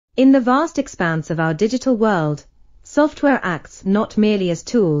In the vast expanse of our digital world, software acts not merely as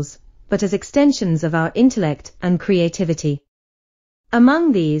tools, but as extensions of our intellect and creativity.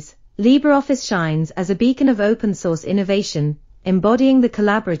 Among these, LibreOffice shines as a beacon of open-source innovation, embodying the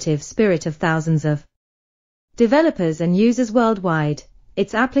collaborative spirit of thousands of developers and users worldwide.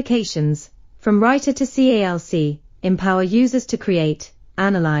 Its applications, from writer to CALC, empower users to create,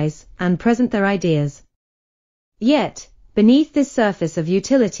 analyze, and present their ideas. Yet, beneath this surface of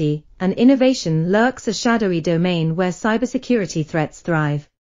utility and innovation lurks a shadowy domain where cybersecurity threats thrive,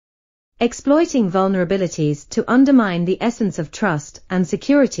 exploiting vulnerabilities to undermine the essence of trust and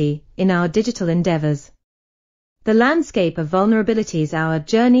security in our digital endeavors. The landscape of vulnerabilities. Our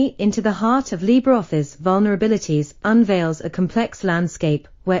journey into the heart of LibreOffice Vulnerabilities unveils a complex landscape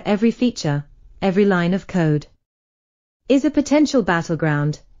where every feature, every line of code, is a potential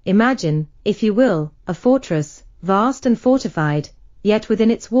battleground. Imagine, if you will, a fortress, vast and fortified, yet within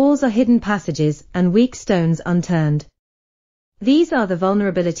its walls are hidden passages and weak stones unturned. These are the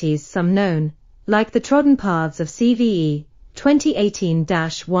vulnerabilities, some known, like the trodden paths of CVE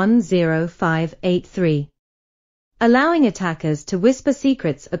 2018-10583. Allowing attackers to whisper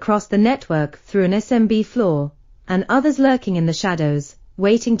secrets across the network through an SMB flaw, and others lurking in the shadows,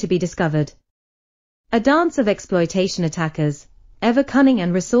 waiting to be discovered. A dance of exploitation. Attackers, ever cunning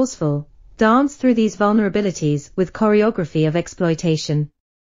and resourceful, dance through these vulnerabilities with choreography of exploitation.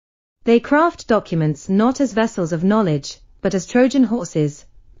 They craft documents not as vessels of knowledge, but as Trojan horses,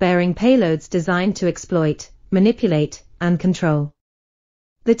 bearing payloads designed to exploit, manipulate, and control.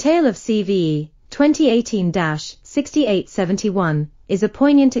 The tale of CVE 2018-6871 is a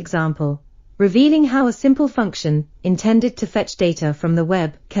poignant example, revealing how a simple function, intended to fetch data from the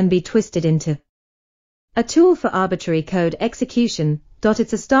web, can be twisted into a tool for arbitrary code execution.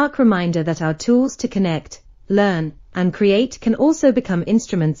 It's a stark reminder that our tools to connect, learn, and create can also become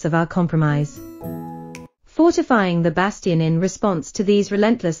instruments of our compromise. Fortifying the bastion. In response to these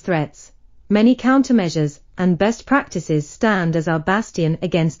relentless threats, many countermeasures and best practices stand as our bastion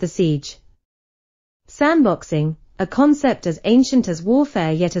against the siege. Sandboxing, a concept as ancient as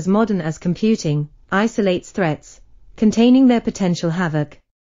warfare yet as modern as computing, isolates threats, containing their potential havoc.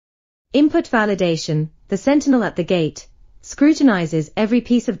 Input validation, the sentinel at the gate, scrutinizes every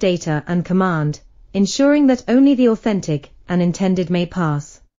piece of data and command, ensuring that only the authentic and intended may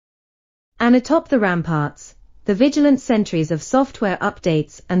pass. And atop the ramparts, the vigilant sentries of software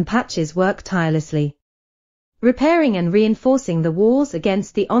updates and patches work tirelessly, repairing and reinforcing the walls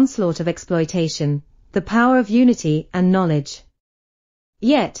against the onslaught of exploitation. The power of unity and knowledge.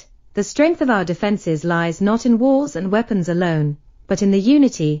 Yet, the strength of our defenses lies not in walls and weapons alone, but in the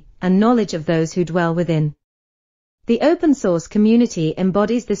unity and knowledge of those who dwell within. The open source community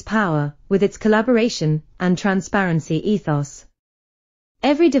embodies this power with its collaboration and transparency ethos.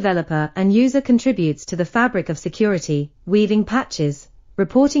 Every developer and user contributes to the fabric of security, weaving patches,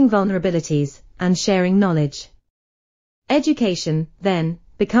 reporting vulnerabilities, and sharing knowledge. Education, then,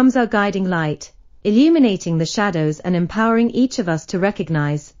 becomes our guiding light, illuminating the shadows and empowering each of us to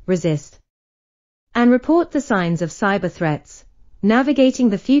recognize, resist, and report the signs of cyber threats, navigating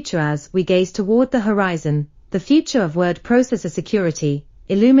the future. As we gaze toward the horizon, the future of word processor security,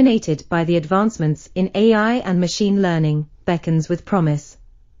 illuminated by the advancements in AI and machine learning, beckons with promise.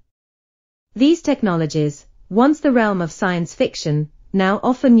 These technologies, once the realm of science fiction, now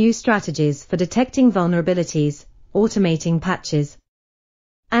offer new strategies for detecting vulnerabilities, automating patches,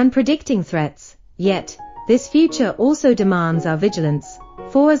 and predicting threats. Yet, this future also demands our vigilance,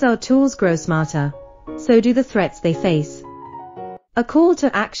 for as our tools grow smarter, so do the threats they face. A call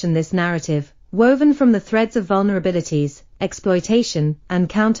to action. This narrative, woven from the threads of vulnerabilities, exploitation, and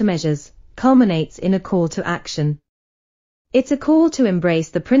countermeasures, culminates in a call to action. It's a call to embrace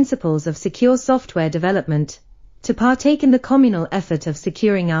the principles of secure software development, to partake in the communal effort of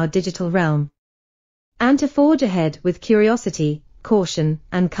securing our digital realm, and to forge ahead with curiosity, caution,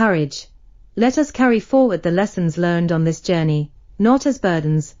 and courage. Let us carry forward the lessons learned on this journey, not as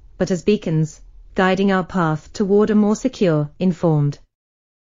burdens, but as beacons, guiding our path toward a more secure, informed,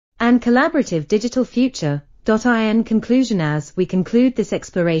 and collaborative digital future. In conclusion, as we conclude this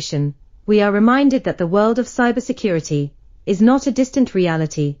exploration, we are reminded that the world of cybersecurity is not a distant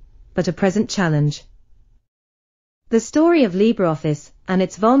reality, but a present challenge. The story of LibreOffice and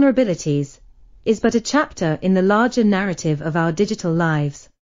its vulnerabilities is but a chapter in the larger narrative of our digital lives.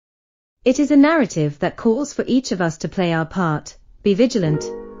 It is a narrative that calls for each of us to play our part, be vigilant,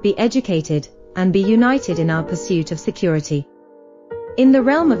 be educated, and be united in our pursuit of security. In the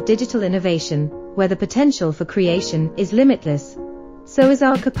realm of digital innovation, where the potential for creation is limitless, so is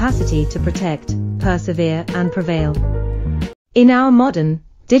our capacity to protect, persevere, and prevail. In our modern,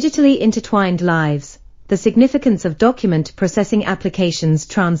 digitally intertwined lives, the significance of document processing applications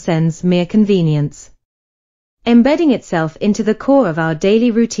transcends mere convenience. Embedding itself into the core of our daily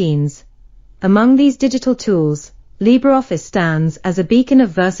routines. Among these digital tools, LibreOffice stands as a beacon of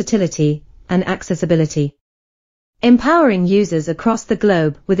versatility and accessibility, empowering users across the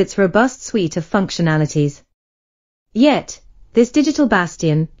globe with its robust suite of functionalities. Yet, this digital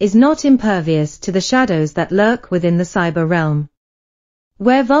bastion is not impervious to the shadows that lurk within the cyber realm,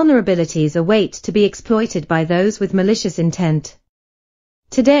 where vulnerabilities await to be exploited by those with malicious intent.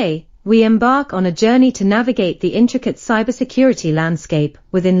 Today, we embark on a journey to navigate the intricate cybersecurity landscape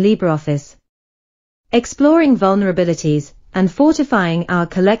within LibreOffice, exploring vulnerabilities and fortifying our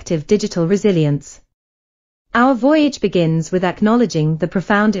collective digital resilience. Our voyage begins with acknowledging the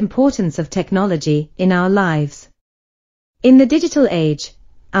profound importance of technology in our lives. In the digital age,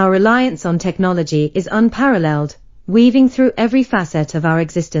 our reliance on technology is unparalleled, weaving through every facet of our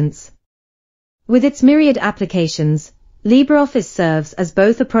existence. With its myriad applications, LibreOffice serves as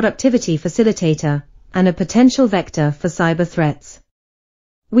both a productivity facilitator and a potential vector for cyber threats.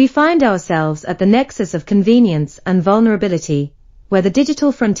 We find ourselves at the nexus of convenience and vulnerability, where the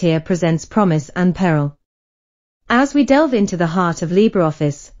digital frontier presents promise and peril. As we delve into the heart of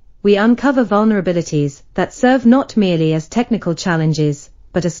LibreOffice, we uncover vulnerabilities that serve not merely as technical challenges,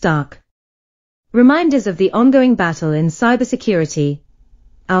 but as stark reminders of the ongoing battle in cybersecurity.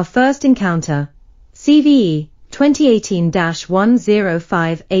 Our first encounter, CVE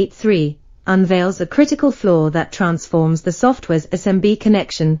 2018-10583, unveils a critical flaw that transforms the software's SMB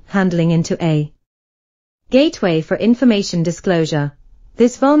connection handling into a gateway for information disclosure.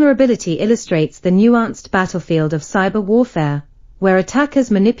 This vulnerability illustrates the nuanced battlefield of cyber warfare, where attackers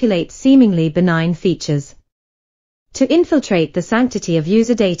manipulate seemingly benign features to infiltrate the sanctity of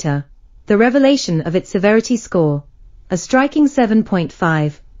user data. The revelation of its severity score, a striking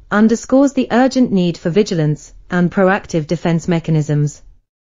 7.5, underscores the urgent need for vigilance and proactive defense mechanisms.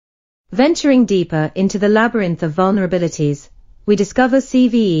 Venturing deeper into the labyrinth of vulnerabilities, we discover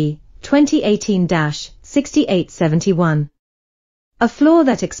CVE 2018-6871, a flaw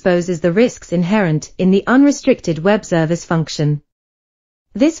that exposes the risks inherent in the unrestricted web service function.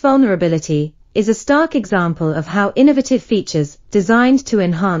 This vulnerability is a stark example of how innovative features designed to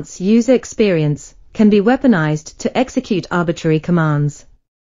enhance user experience can be weaponized to execute arbitrary commands,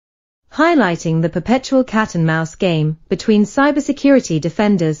 highlighting the perpetual cat-and-mouse game between cybersecurity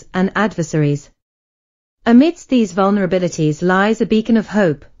defenders and adversaries. Amidst these vulnerabilities lies a beacon of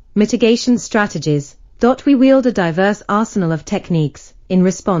hope, mitigation strategies. We wield a diverse arsenal of techniques in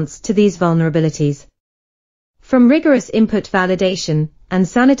response to these vulnerabilities. From rigorous input validation and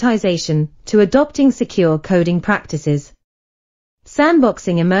sanitization to adopting secure coding practices,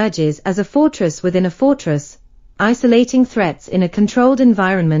 sandboxing emerges as a fortress within a fortress, isolating threats in a controlled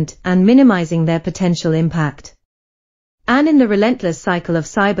environment and minimizing their potential impact. And in the relentless cycle of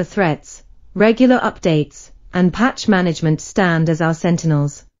cyber threats, regular updates and patch management stand as our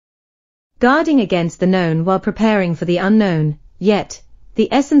sentinels, guarding against the known while preparing for the unknown. Yet,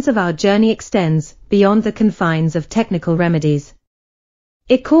 the essence of our journey extends beyond the confines of technical remedies.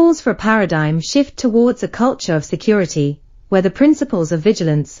 It calls for a paradigm shift towards a culture of security, where the principles of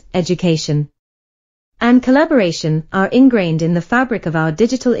vigilance, education, and collaboration are ingrained in the fabric of our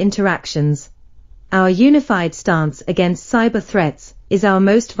digital interactions. Our unified stance against cyber threats is our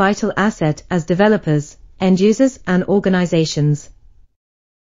most vital asset as developers, end users, and organizations.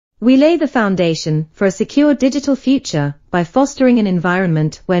 We lay the foundation for a secure digital future by fostering an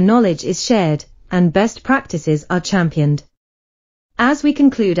environment where knowledge is shared and best practices are championed. As we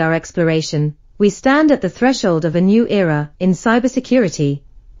conclude our exploration, we stand at the threshold of a new era in cybersecurity,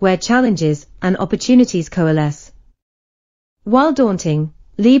 where challenges and opportunities coalesce. While daunting,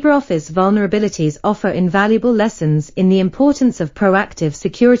 LibreOffice vulnerabilities offer invaluable lessons in the importance of proactive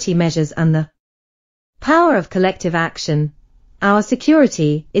security measures and the power of collective action. Our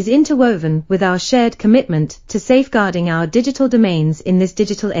security is interwoven with our shared commitment to safeguarding our digital domains in this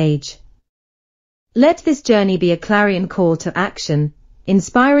digital age. Let this journey be a clarion call to action,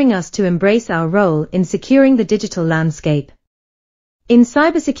 inspiring us to embrace our role in securing the digital landscape. In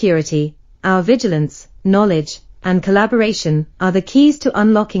cybersecurity, our vigilance, knowledge, and collaboration are the keys to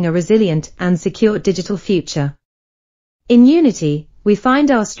unlocking a resilient and secure digital future. In unity, we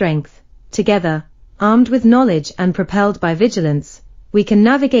find our strength. Together, armed with knowledge and propelled by vigilance, we can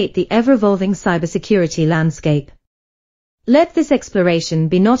navigate the ever-evolving cybersecurity landscape. Let this exploration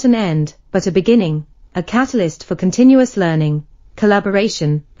be not an end, but a beginning, a catalyst for continuous learning,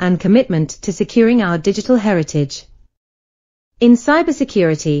 collaboration, and commitment to securing our digital heritage. In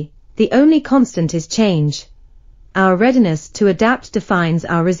cybersecurity, the only constant is change. our readiness to adapt defines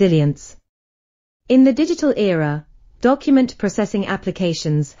our resilience. In the digital era, document processing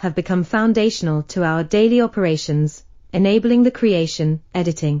applications have become foundational to our daily operations, enabling the creation,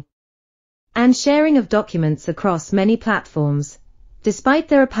 editing, and sharing of documents across many platforms. Despite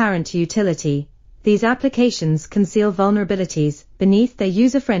their apparent utility, these applications conceal vulnerabilities beneath their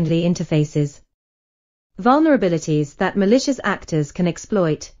user-friendly interfaces. Vulnerabilities that malicious actors can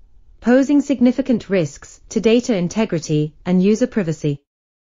exploit, posing significant risks to data integrity and user privacy.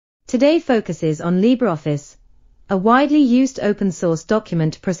 Today focuses on LibreOffice, a widely used open-source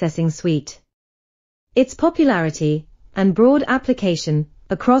document processing suite. Its popularity and broad application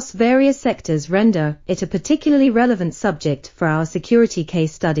across various sectors render it a particularly relevant subject for our security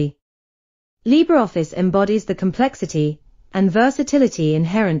case study. LibreOffice embodies the complexity and versatility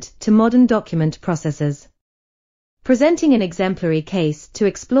inherent to modern document processors, presenting an exemplary case to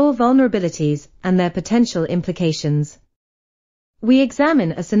explore vulnerabilities and their potential implications. We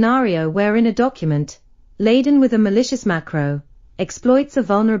examine a scenario wherein a document, laden with a malicious macro, exploits a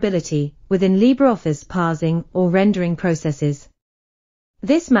vulnerability within LibreOffice parsing or rendering processes.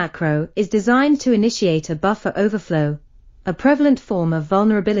 This macro is designed to initiate a buffer overflow, a prevalent form of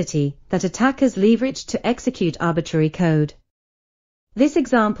vulnerability that attackers leverage to execute arbitrary code. This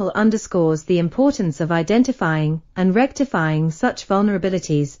example underscores the importance of identifying and rectifying such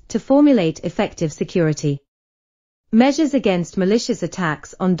vulnerabilities to formulate effective security measures against malicious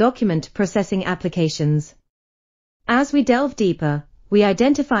attacks on document processing applications. As we delve deeper, we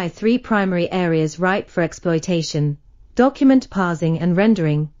identify three primary areas ripe for exploitation: document parsing and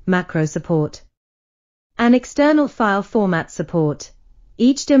rendering, macro support, and external file format support.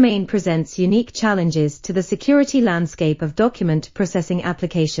 Each domain presents unique challenges to the security landscape of document processing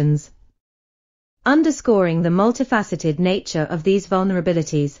applications, underscoring the multifaceted nature of these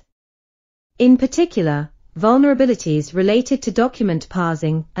vulnerabilities. In particular, vulnerabilities related to document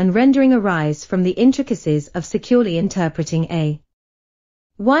parsing and rendering arise from the intricacies of securely interpreting a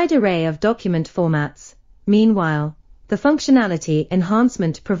wide array of document formats. Meanwhile, the functionality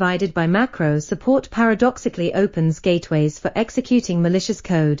enhancement provided by macro support paradoxically opens gateways for executing malicious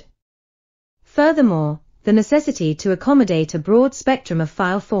code. Furthermore, the necessity to accommodate a broad spectrum of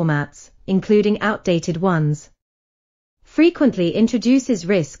file formats, including outdated ones, frequently introduces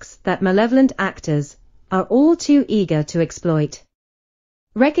risks that malevolent actors are all too eager to exploit.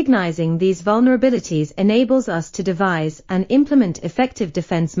 Recognizing these vulnerabilities enables us to devise and implement effective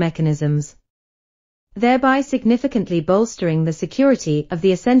defense mechanisms, thereby significantly bolstering the security of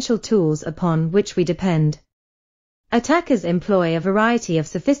the essential tools upon which we depend. Attackers employ a variety of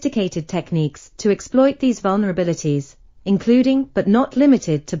sophisticated techniques to exploit these vulnerabilities, including but not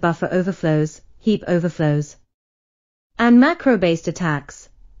limited to buffer overflows, heap overflows, and macro-based attacks.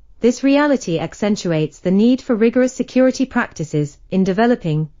 This reality accentuates the need for rigorous security practices in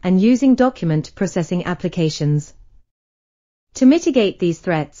developing and using document processing applications. To mitigate these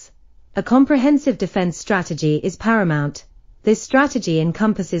threats, a comprehensive defense strategy is paramount. This strategy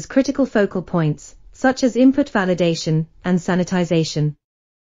encompasses critical focal points, such as input validation and sanitization,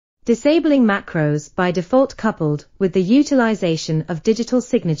 disabling macros by default coupled with the utilization of digital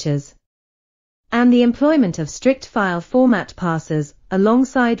signatures, and the employment of strict file format parsers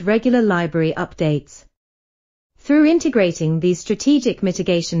alongside regular library updates. Through integrating these strategic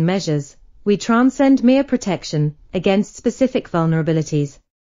mitigation measures, we transcend mere protection against specific vulnerabilities.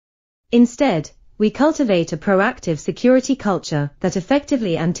 Instead, we cultivate a proactive security culture that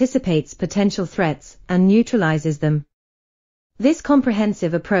effectively anticipates potential threats and neutralizes them. This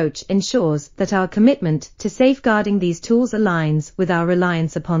comprehensive approach ensures that our commitment to safeguarding these tools aligns with our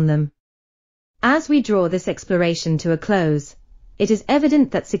reliance upon them. As we draw this exploration to a close, it is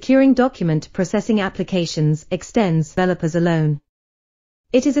evident that securing document processing applications extends developers alone.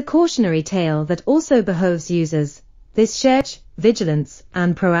 It is a cautionary tale that also behoves users. This shared vigilance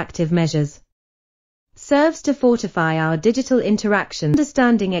and proactive measures serves to fortify our digital interaction,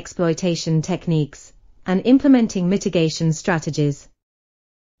 understanding exploitation techniques, and implementing mitigation strategies.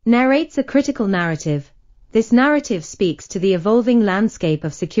 Narrates a critical narrative. This narrative speaks to the evolving landscape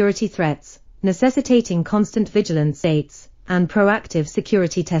of security threats, necessitating constant vigilance states and proactive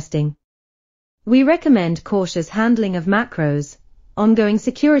security testing. We recommend cautious handling of macros, ongoing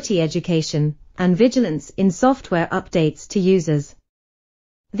security education, and vigilance in software updates to users.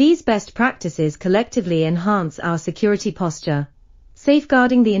 These best practices collectively enhance our security posture,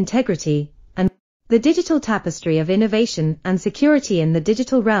 safeguarding the integrity and the digital tapestry of innovation and security in the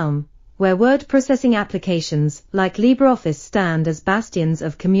digital realm, where word processing applications like LibreOffice stand as bastions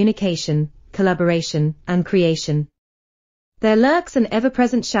of communication, collaboration, and creation. There lurks an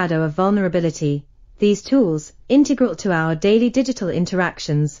ever-present shadow of vulnerability. These tools, integral to our daily digital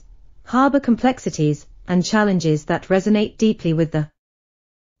interactions, harbor complexities and challenges that resonate deeply with the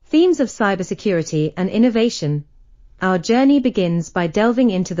themes of cybersecurity and innovation. Our journey begins by delving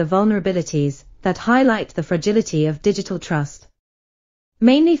into the vulnerabilities that highlight the fragility of digital trust,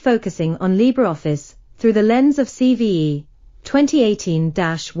 mainly focusing on LibreOffice through the lens of CVE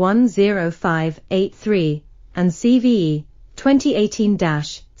 2018-10583 and CVE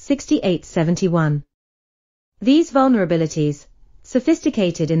 2018-6871. These vulnerabilities,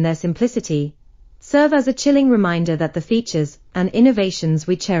 sophisticated in their simplicity, serve as a chilling reminder that the features and innovations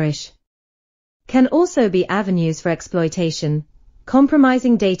we cherish can also be avenues for exploitation,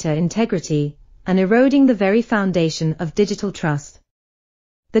 compromising data integrity and eroding the very foundation of digital trust.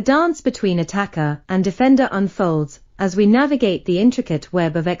 The dance between attacker and defender unfolds as we navigate the intricate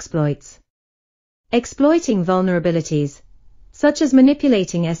web of exploits. Exploiting vulnerabilities, such as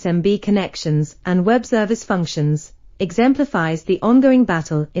manipulating SMB connections and web service functions, exemplifies the ongoing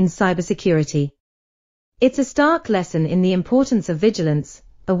battle in cybersecurity. It's a stark lesson in the importance of vigilance,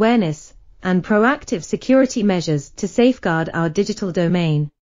 awareness, and proactive security measures to safeguard our digital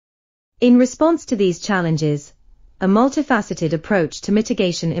domain. In response to these challenges, a multifaceted approach to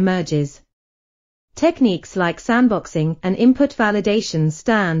mitigation emerges. Techniques like sandboxing and input validation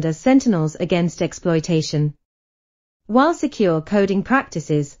stand as sentinels against exploitation, while secure coding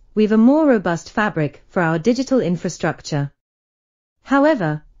practices weave a more robust fabric for our digital infrastructure.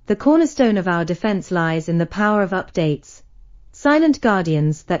 However, the cornerstone of our defense lies in the power of updates, silent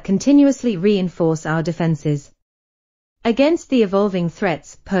guardians that continuously reinforce our defenses against the evolving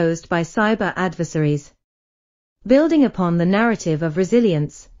threats posed by cyber adversaries. Building upon the narrative of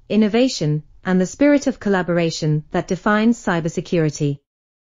resilience, innovation, and the spirit of collaboration that defines cybersecurity,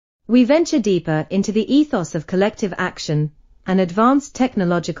 we venture deeper into the ethos of collective action and advanced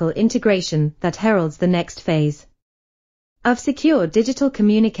technological integration that heralds the next phase of secure digital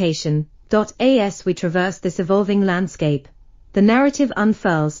communication. As we traverse this evolving landscape, the narrative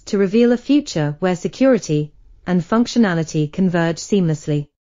unfurls to reveal a future where security and functionality converge seamlessly,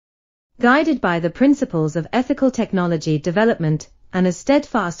 guided by the principles of ethical technology development and a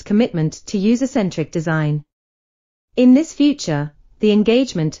steadfast commitment to user-centric design. In this future, the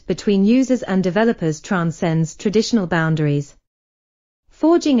engagement between users and developers transcends traditional boundaries,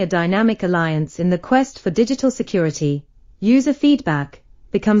 forging a dynamic alliance in the quest for digital security. User feedback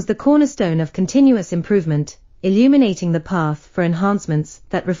becomes the cornerstone of continuous improvement, illuminating the path for enhancements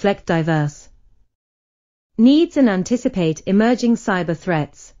that reflect diverse needs and anticipate emerging cyber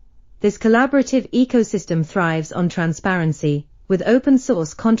threats. This collaborative ecosystem thrives on transparency, with open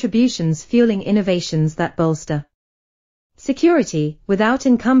source contributions fueling innovations that bolster security without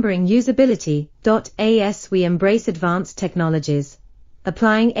encumbering usability. As we embrace advanced technologies,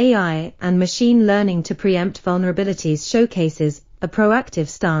 applying AI and machine learning to preempt vulnerabilities showcases a proactive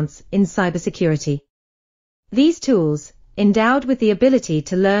stance in cybersecurity. These tools, endowed with the ability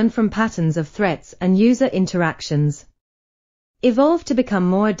to learn from patterns of threats and user interactions, evolve to become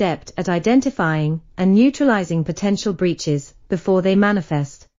more adept at identifying and neutralizing potential breaches before they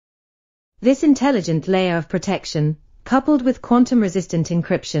manifest. This intelligent layer of protection, coupled with quantum-resistant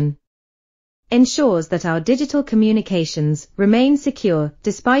encryption, ensures that our digital communications remain secure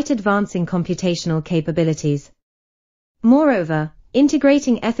despite advancing computational capabilities. Moreover,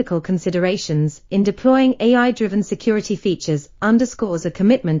 integrating ethical considerations in deploying AI-driven security features underscores a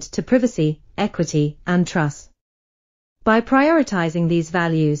commitment to privacy, equity, and trust. By prioritizing these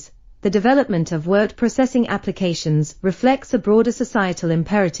values, the development of word processing applications reflects a broader societal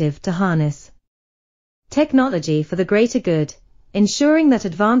imperative to harness technology for the greater good, ensuring that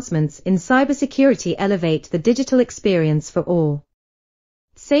advancements in cybersecurity elevate the digital experience for all,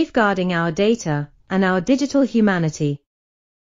 safeguarding our data and our digital humanity.